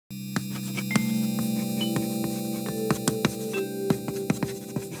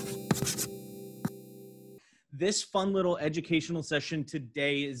this fun little educational session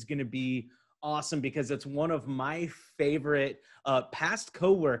today is going to be awesome because it's one of my favorite past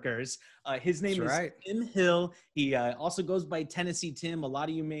coworkers. His name is Tim Hill. He also goes by Tennessee Tim. A lot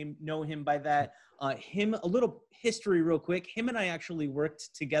of you may know him by that. A little history real quick. Him and I actually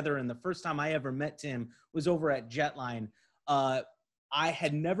worked together, and the first time I ever met Tim was over at Jetline. I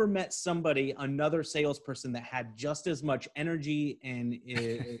had never met another salesperson that had just as much energy and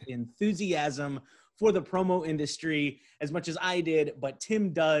enthusiasm for the promo industry as much as I did, but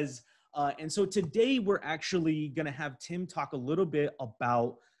Tim does. And so today we're actually going to have Tim talk a little bit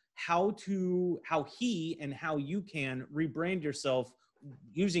about how he and how you can rebrand yourself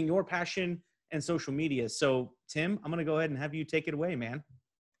using your passion and social media. So Tim, I'm going to go ahead and have you take it away, man.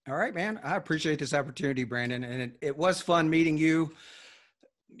 All right, man. I appreciate this opportunity, Brandon. And it was fun meeting you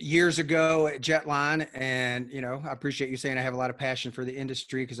years ago at Jetline. And, I appreciate you saying I have a lot of passion for the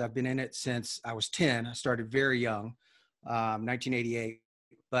industry because I've been in it since I was 10. I started very young, 1988.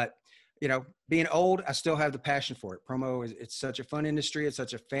 But, being old, I still have the passion for it. Promo it's such a fun industry. It's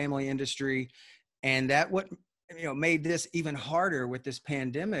such a family industry. And that made this even harder with this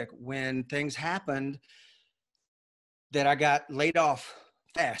pandemic when things happened that I got laid off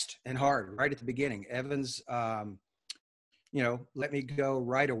fast and hard right at the beginning. Evans, let me go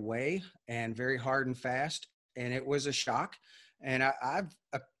right away and very hard and fast. And it was a shock. And I've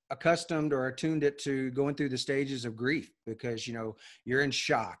accustomed or attuned it to going through the stages of grief because, you're in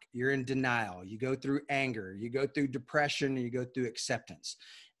shock, you're in denial, you go through anger, you go through depression, and you go through acceptance.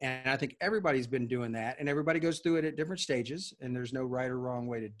 And I think everybody's been doing that, and everybody goes through it at different stages, and there's no right or wrong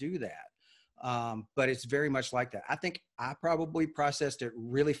way to do that. But it's very much like that. I think I probably processed it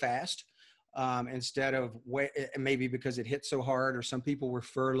really fast instead of maybe because it hit so hard, or some people were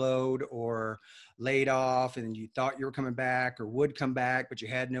furloughed or laid off and you thought you were coming back or would come back, but you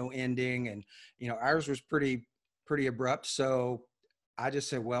had no ending. And, ours was pretty abrupt. So I just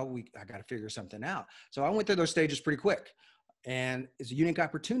said, well, I got to figure something out. So I went through those stages pretty quick. And it's a unique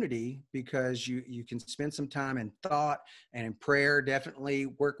opportunity because you can spend some time in thought and in prayer, definitely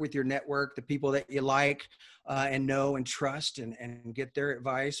work with your network, the people that you like and know and trust and get their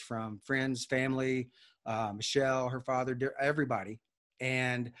advice from friends, family, Michelle, her father, everybody.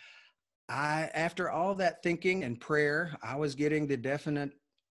 And after all that thinking and prayer, I was getting the definite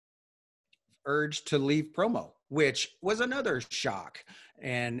urge to leave promo, which was another shock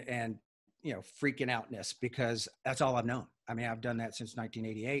and freaking outness because that's all I've known. I mean, I've done that since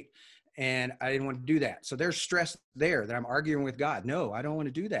 1988 and I didn't want to do that. So there's stress there that I'm arguing with God. No, I don't want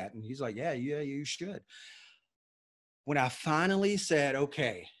to do that. And he's like, yeah, you should. When I finally said,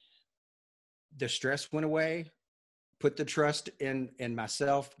 okay, the stress went away, put the trust in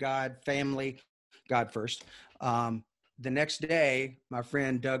myself, God, family, God first. The next day, my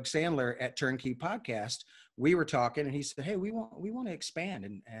friend Doug Sandler at Turnkey Podcast, we were talking and he said, hey, we want to expand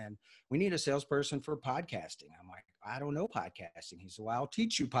and we need a salesperson for podcasting. I'm like, I don't know podcasting. He said, well, I'll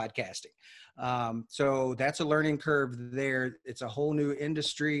teach you podcasting. So that's a learning curve there. It's a whole new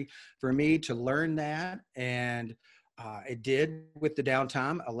industry for me to learn that. And it did, with the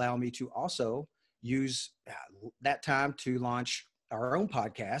downtime, allow me to also use that time to launch our own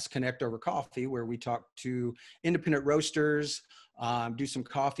podcast, Connect Over Coffee, where we talk to independent roasters, do some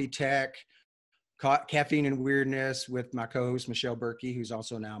coffee tech, caffeine and weirdness with my co-host, Michelle Berkey, who's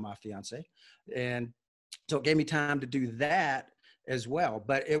also now my fiance. And so it gave me time to do that as well.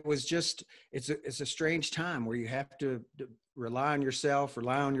 But it was just, it's a strange time where you have to rely on yourself,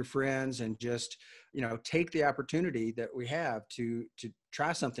 rely on your friends, and just, take the opportunity that we have to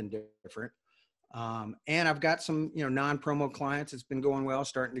try something different. And I've got some, non-promo clients. It's been going well,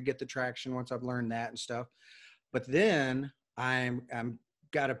 starting to get the traction once I've learned that and stuff. But then I'm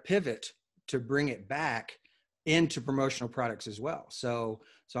got to pivot to bring it back into promotional products as well. So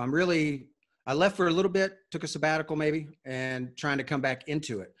I left for a little bit, took a sabbatical maybe, and trying to come back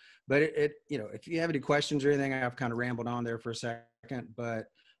into it. But if you have any questions or anything, I've kind of rambled on there for a second, but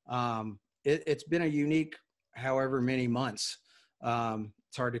it's been a unique, however many months.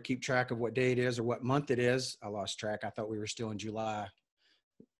 It's hard to keep track of what day it is or what month it is. I lost track. I thought we were still in July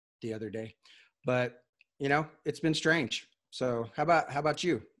the other day, but it's been strange. So how about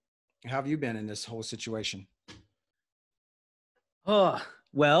you? How have you been in this whole situation? Oh,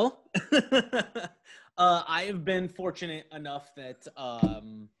 well, I have been fortunate enough that,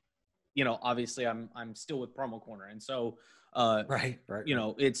 obviously I'm still with Promo Corner. And so, right.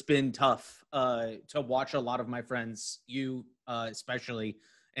 It's been tough, to watch a lot of my friends, you, especially,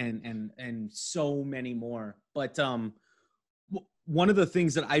 and so many more. But, one of the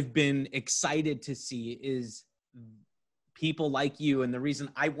things that I've been excited to see is people like you. And the reason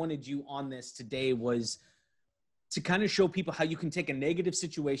I wanted you on this today was to kind of show people how you can take a negative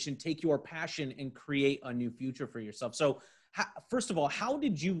situation, take your passion, and create a new future for yourself. So first of all, how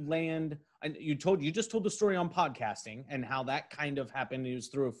did you land? And you just told the story on podcasting and how that kind of happened. It was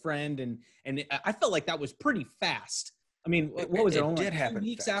through a friend, and I felt like that was pretty fast. I mean, what was it? Only did like 2 happen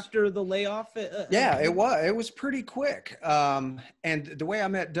weeks fast. after the layoff? Yeah, it was pretty quick. And the way I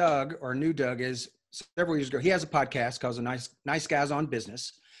met Doug, or knew Doug, is several years ago. He has a podcast called the Nice Guys on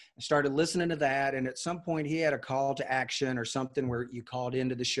Business. I started listening to that, and at some point he had a call to action or something where you called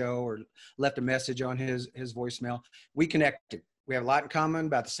into the show or left a message on his voicemail. We connected. We have a lot in common,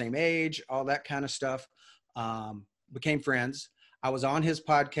 about the same age, all that kind of stuff. Became friends. I was on his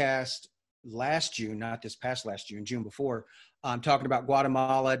podcast last June, not this past last June before, talking about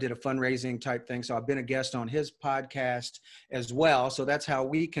Guatemala, did a fundraising type thing. So I've been a guest on his podcast as well. So that's how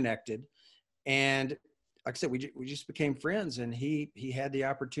we connected. And like I said, we just became friends, and he had the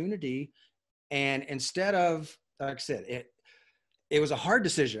opportunity. And instead of, like I said, it was a hard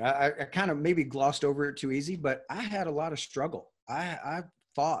decision. I kind of maybe glossed over it too easy, but I had a lot of struggle. I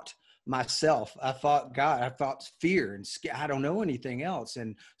fought myself. I fought God. I fought fear, and I don't know anything else,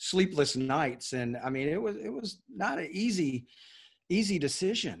 and sleepless nights. And I mean, it was not an easy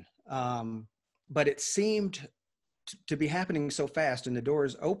decision. But it seemed to be happening so fast, and the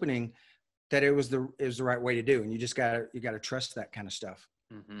doors opening, that it was the right way to do. And you just you gotta trust that kind of stuff.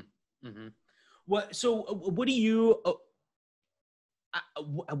 Mm-hmm. Mm-hmm. What do you,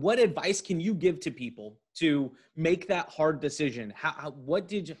 what advice can you give to people to make that hard decision?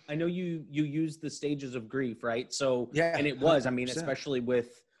 I know you used the stages of grief, right? So, yeah, and it was, 100%. I mean, especially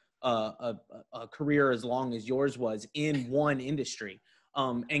with a career as long as yours was in one industry,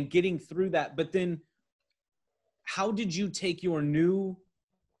 and getting through that. But then how did you take your new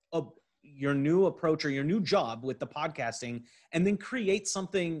approach or your new job with the podcasting and then create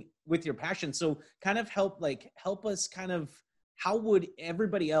something with your passion? So kind of help us kind of, how would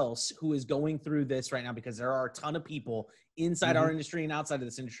everybody else who is going through this right now, because there are a ton of people inside our industry and outside of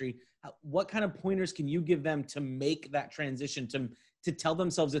this industry, what kind of pointers can you give them to make that transition, to tell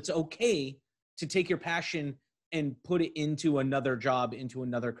themselves it's okay to take your passion and put it into another job, into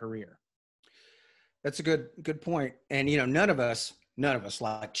another career? That's a good point. And, none of us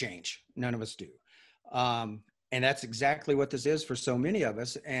like change. None of us do. And that's exactly what this is for so many of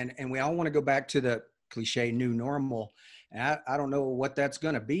us. And we all want to go back to the cliche new normal. And I don't know what that's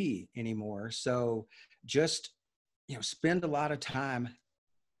going to be anymore. So just, spend a lot of time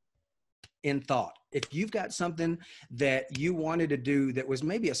in thought. If you've got something that you wanted to do that was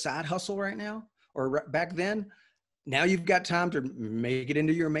maybe a side hustle right now, or back then, now you've got time to make it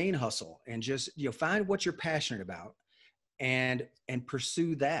into your main hustle, and just, find what you're passionate about and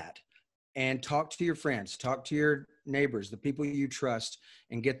pursue that, and talk to your friends, talk to your neighbors, the people you trust,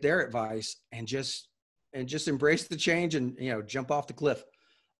 and get their advice, and just embrace the change, and, jump off the cliff.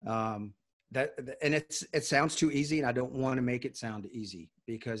 And it sounds too easy, and I don't want to make it sound easy,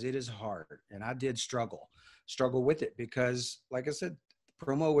 because it is hard. And I did struggle with it, because like I said,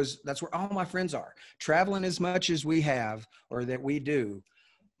 that's where all my friends are. Traveling as much as we have, or that we do,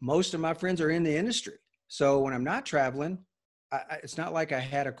 most of my friends are in the industry. So when I'm not traveling, it's not like I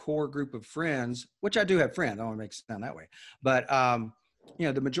had a core group of friends, which I do have friends. I don't want to make it sound that way, but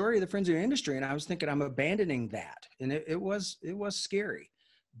the majority of the friends in the industry, and I was thinking I'm abandoning that, and it was scary.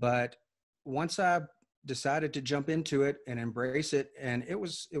 But once I decided to jump into it and embrace it, and it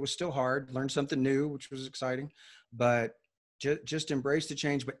was still hard, learn something new, which was exciting, but just embrace the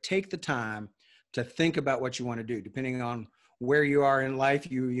change, but take the time to think about what you want to do, depending on where you are in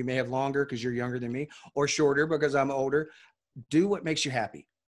life. You may have longer because you're younger than me, or shorter because I'm older. Do what makes you happy,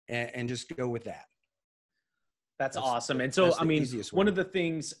 and just go with that. That's awesome. And so, I mean, one of the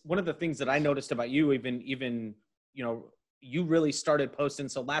things that I noticed about you, even, you really started posting.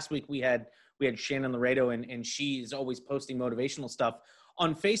 So last week we had Shannon Laredo, and she's always posting motivational stuff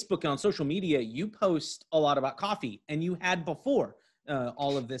on Facebook and on social media. You post a lot about coffee, and you had before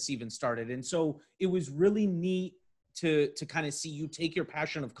all of this even started. And so it was really neat to kind of see you take your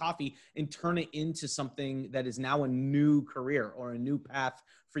passion of coffee and turn it into something that is now a new career or a new path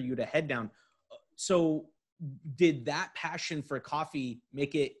for you to head down. So did that passion for coffee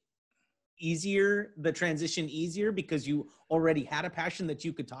make it easier, the transition easier, because you already had a passion that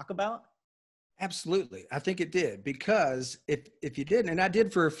you could talk about? Absolutely. I think it did, because if you didn't, and I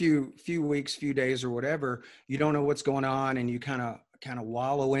did for a few weeks, few days or whatever, you don't know what's going on, and you kind of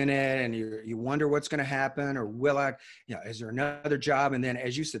wallow in it, and you wonder what's going to happen, or will I, is there another job? And then,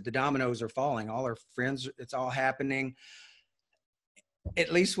 as you said, the dominoes are falling, all our friends, it's all happening.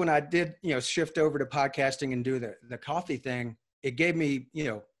 At least when I did, shift over to podcasting and do the coffee thing, it gave me,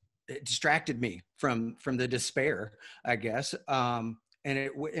 it distracted me from the despair, I guess. And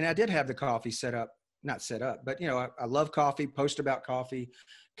I did have the coffee not set up, but I love coffee, post about coffee,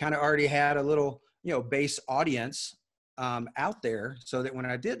 kind of already had a little, base audience out there, so that when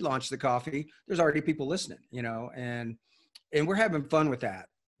I did launch the coffee, there's already people listening, and we're having fun with that.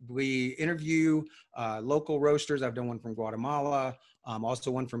 We interview local roasters. I've done one from Guatemala,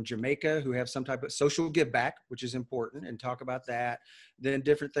 also one from Jamaica, who have some type of social give back, which is important, and talk about that. Then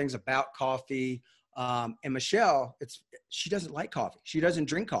different things about coffee. And Michelle, she doesn't like coffee. She doesn't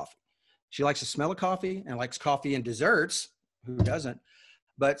drink coffee. She likes the smell of coffee and likes coffee and desserts. Who doesn't?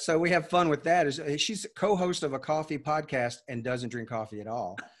 But so we have fun with that. She's co-host of a coffee podcast and doesn't drink coffee at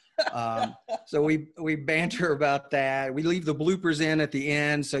all. So we banter about that. We leave the bloopers in at the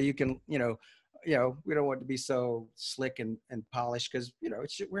end, so you can, we don't want it to be so slick and polished, because,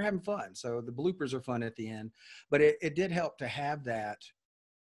 we're having fun. So the bloopers are fun at the end, but it did help to have that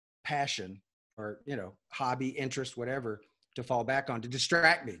passion or, hobby, interest, whatever, to fall back on, to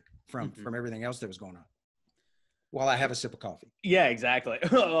distract me from everything else that was going on while I have a sip of coffee. Yeah, exactly.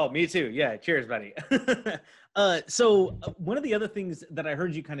 Oh, me too. Yeah. Cheers, buddy. So one of the other things that I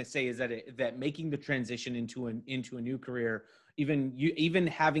heard you kind of say is that making the transition into a new career, even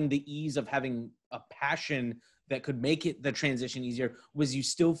having the ease of having a passion that could make the transition easier, was you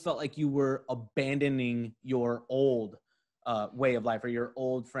still felt like you were abandoning your old way of life, or your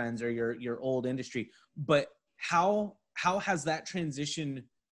old friends, or your old industry. But how has that transition,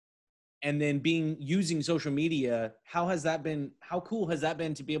 and then using social media, how cool has that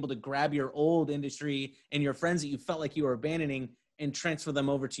been to be able to grab your old industry and your friends that you felt like you were abandoning and transfer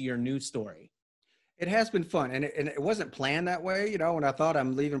them over to your new story? It has been fun. And it wasn't planned that way. When I thought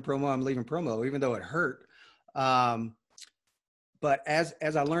I'm leaving promo, even though it hurt. But as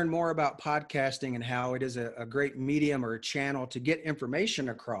I learned more about podcasting and how it is a great medium or a channel to get information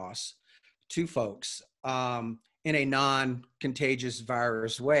across to folks, in a non-contagious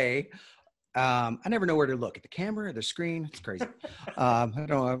virus way. I never know where to look, at the camera or the screen. It's crazy. I don't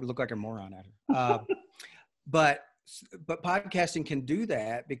know. I look like a moron at it. But podcasting can do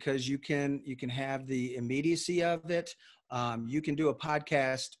that, because you can have the immediacy of it. You can do a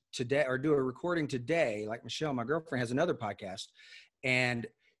podcast today, or do a recording today. Like Michelle, my girlfriend, has another podcast, and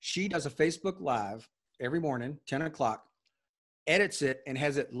she does a Facebook Live every morning, 10 o'clock, edits it, and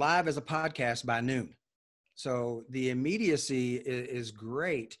has it live as a podcast by noon. So the immediacy is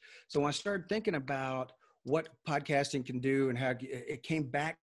great. So when I started thinking about what podcasting can do, and how it came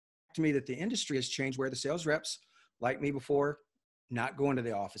back to me that the industry has changed, where the sales reps, like me before, not going to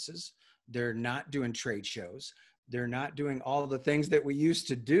the offices. They're not doing trade shows. They're not doing all the things that we used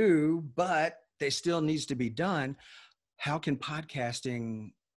to do, but they still needs to be done. How can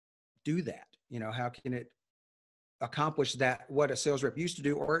podcasting do that? How can it accomplish that, what a sales rep used to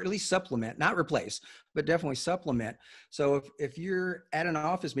do, or at least supplement, not replace, but definitely supplement. So if you're at an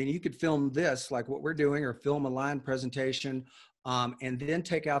office meeting, you could film this, like what we're doing, or film a line presentation, and then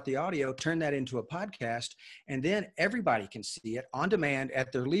take out the audio, turn that into a podcast, and then everybody can see it on demand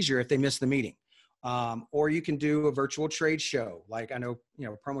at their leisure if they miss the meeting. Or you can do a virtual trade show. Like I know,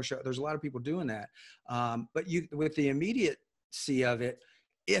 a promo show, there's a lot of people doing that. But with the immediacy of it,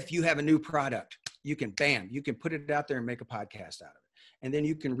 if you have a new product, you can put it out there and make a podcast out of it. And then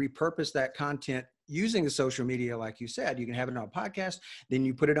you can repurpose that content using the social media. Like you said, you can have it on a podcast, then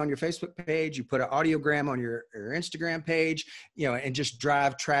you put it on your Facebook page, you put an audiogram on your Instagram page, and just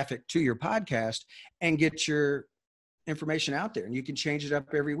drive traffic to your podcast and get your information out there. And you can change it up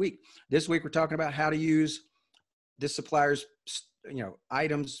every week. This week, we're talking about how to use this supplier's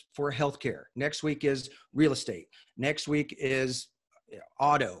items for healthcare. Next week is real estate. Next week is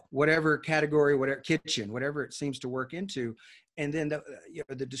auto, whatever category, whatever kitchen, whatever it seems to work into. And then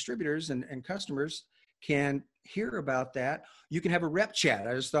the distributors and customers can hear about that. You can have a rep chat.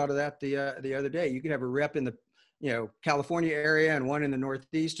 I just thought of that the other day. You could have a rep in the California area, and one in the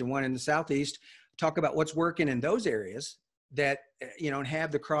Northeast, and one in the Southeast, talk about what's working in those areas, that and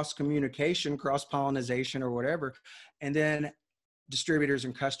have the cross communication, cross pollination, or whatever. And then distributors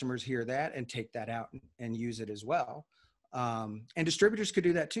and customers hear that and take that out and use it as well. And distributors could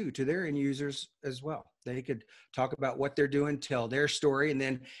do that too, to their end users as well. They could talk about what they're doing, tell their story, and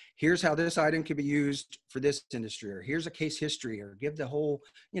then here's how this item could be used for this industry, or here's a case history, or give the whole,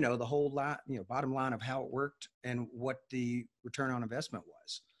 the whole lot, bottom line of how it worked and what the return on investment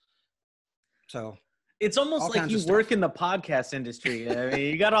was. So it's almost like you work in the podcast industry. I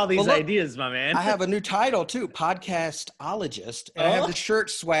mean, you got all these ideas, my man. I have a new title too, podcastologist, and I have the shirt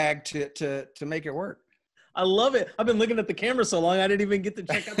swag to make it work. I love it. I've been looking at the camera so long, I didn't even get to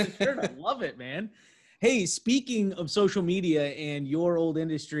check out the shirt. I love it, man. Hey, speaking of social media and your old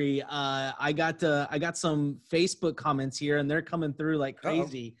industry, I got some Facebook comments here, and they're coming through like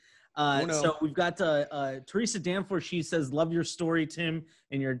crazy. Oh no. So we've got Teresa Danforth. She says, "Love your story, Tim,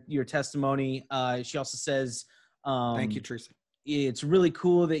 and your testimony." She also says, Thank you, Teresa. "It's really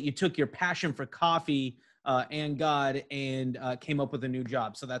cool that you took your passion for coffee and God and came up with a new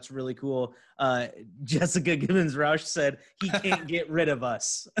job." So that's really cool. Jessica Gibbons Roush said, "He can't get rid of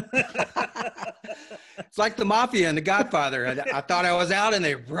us." It's like the mafia and the Godfather. I thought I was out and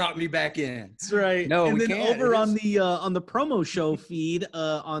they brought me back in. That's right. No, and we then can't. over on the promo show feed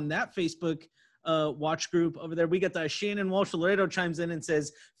on that Facebook watch group over there, we got the Shannon Walsh Laredo chimes in and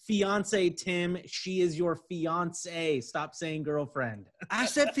says, "Fiance Tim, she is your fiance. Stop saying girlfriend." I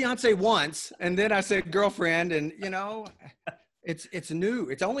said fiance once, and then I said girlfriend, and it's new.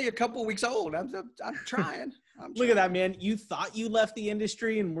 It's only a couple weeks old. I'm trying. Look at that, man. You thought you left the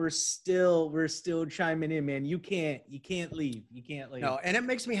industry, and we're still chiming in, man. You can't leave. You can't leave. No, and it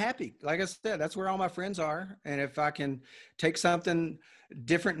makes me happy. Like I said, that's where all my friends are. And if I can take something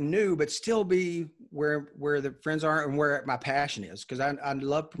different and new, but still be where the friends are and where my passion is, because I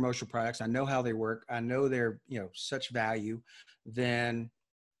love promotional products. I know how they work. I know they're such value. Then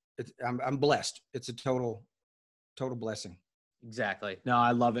I'm blessed. It's a total blessing. Exactly. No,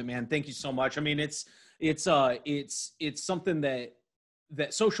 I love it, man. Thank you so much. I mean, it's something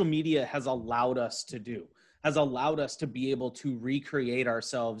that social media has allowed us to do, has allowed us to be able to recreate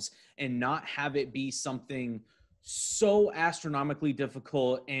ourselves and not have it be something so astronomically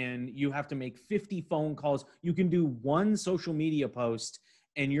difficult. And you have to make 50 phone calls. You can do one social media post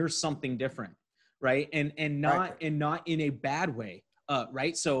and you're something different. Right. And not in a bad way.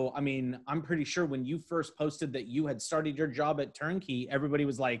 Right. So, I mean, I'm pretty sure when you first posted that you had started your job at Turnkey, everybody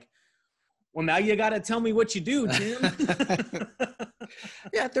was like, "Well, now you got to tell me what you do, Tim."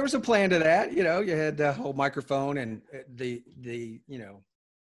 Yeah, there was a plan to that. You had the whole microphone and the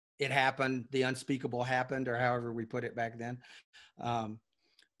it happened, the unspeakable happened, or however we put it back then.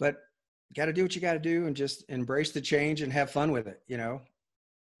 But got to do what you got to do and just embrace the change and have fun with it,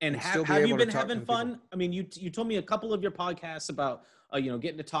 And have you been having fun? I mean, you told me a couple of your podcasts about,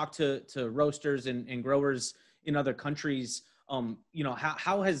 getting to talk to roasters and growers in other countries.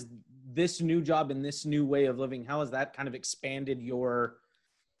 How has this new job and this new way of living, how has that kind of expanded your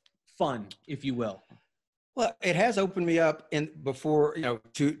fun, if you will? Well, it has opened me up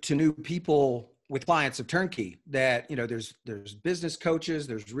to new people with clients of Turnkey that, there's business coaches,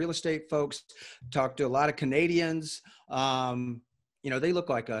 there's real estate folks, talk to a lot of Canadians. They look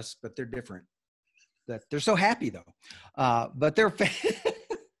like us, but they're different. That they're so happy though, but they're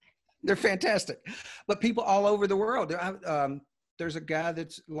they're fantastic. But people all over the world. There's a guy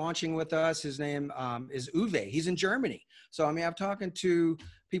that's launching with us. His name is Uwe. He's in Germany. So I'm talking to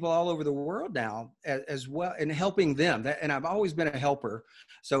people all over the world now as well, and helping them. And I've always been a helper.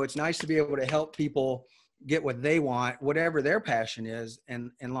 So it's nice to be able to help people get what they want, whatever their passion is,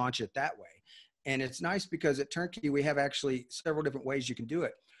 and launch it that way. And it's nice because at Turnkey, we have actually several different ways you can do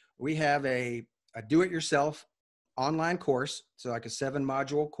it. We have a do-it-yourself online course, so like a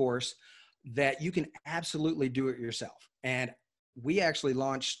 7-module course that you can absolutely do it yourself. And we actually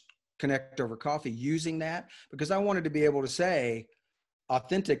launched Connect Over Coffee using that because I wanted to be able to say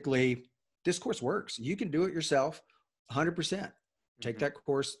authentically, this course works. You can do it yourself 100%. Take that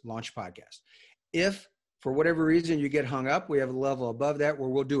course, launch a podcast. If for whatever reason you get hung up, we have a level above that where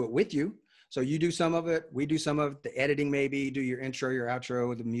we'll do it with you. So you do some of it, we do some of the editing, maybe do your intro, your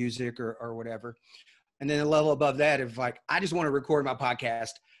outro, the music or whatever. And then a level above that, if like, I just want to record my podcast,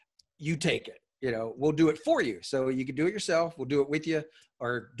 you take it, we'll do it for you. So you can do it yourself. We'll do it with you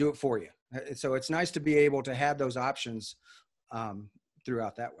or do it for you. So it's nice to be able to have those options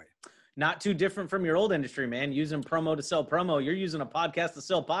throughout that way. Not too different from your old industry, man. Using promo to sell promo. You're using a podcast to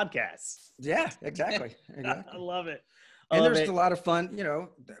sell podcasts. Yeah, exactly. I love it. And there's a lot of fun,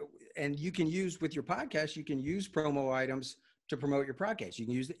 and you can use with your podcast, you can use promo items to promote your podcast. You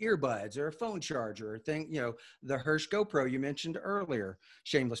can use the earbuds or a phone charger or thing, the Hirsch GoPro you mentioned earlier.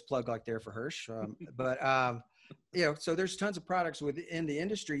 Shameless plug like there for Hirsch. So there's tons of products within the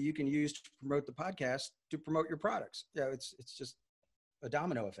industry you can use to promote the podcast to promote your products. It's just a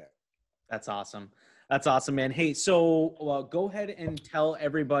domino effect. That's awesome. That's awesome, man. Hey, so go ahead and tell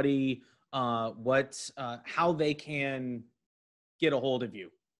everybody how they can get a hold of you.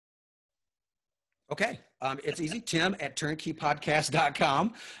 Okay. It's easy. Tim at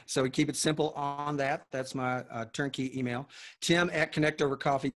turnkeypodcast.com. So we keep it simple on that. That's my Turnkey email. Tim at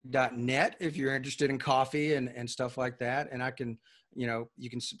connectovercoffee.net if you're interested in coffee and stuff like that. And I can, you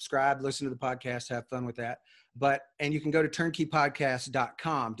can subscribe, listen to the podcast, have fun with that. And you can go to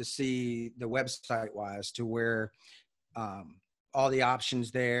turnkeypodcast.com to see the website wise to where all the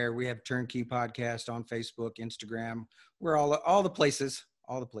options there. We have Turnkey Podcast on Facebook, Instagram. We're all the places.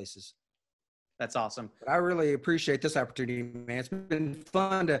 That's awesome. But I really appreciate this opportunity, man. It's been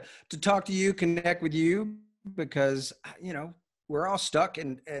fun to talk to you, connect with you, because, you know, we're all stuck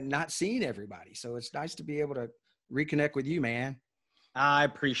and not seeing everybody. So it's nice to be able to reconnect with you, man. I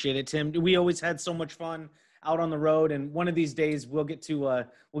appreciate it, Tim. We always had so much fun out on the road, and one of these days we'll get to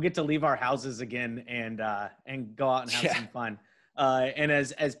leave our houses again and go out and have some fun. And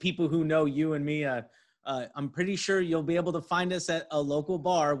as people who know you and me, I'm pretty sure you'll be able to find us at a local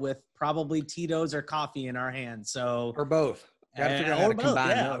bar with probably Tito's or coffee in our hands. So or both. Gotta figure out how to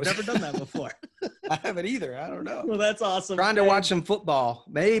combine those. I've never done that before. I haven't either. I don't know. Well, that's awesome. Trying to watch some football.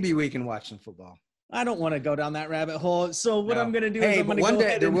 Maybe we can watch some football. I don't want to go down that rabbit hole. So what I'm going to do is I'm going to go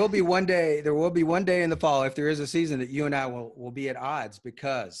ahead. There will be one day in the fall, if there is a season, that you and I will be at odds,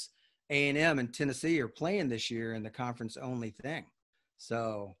 because A&M and Tennessee are playing this year in the conference only thing.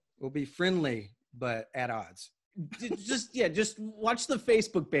 So we'll be friendly, but at odds. Just watch the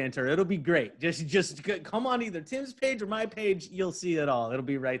Facebook banter. It'll be great. Just come on either Tim's page or my page. You'll see it all. It'll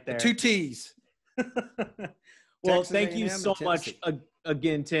be right there. 2 T's. Well, Texas thank you so much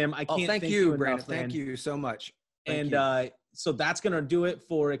again, Tim. I can't thank you, Brandon. Thank you so much. So that's going to do it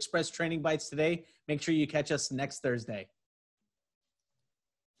for Express Training Bites today. Make sure you catch us next Thursday.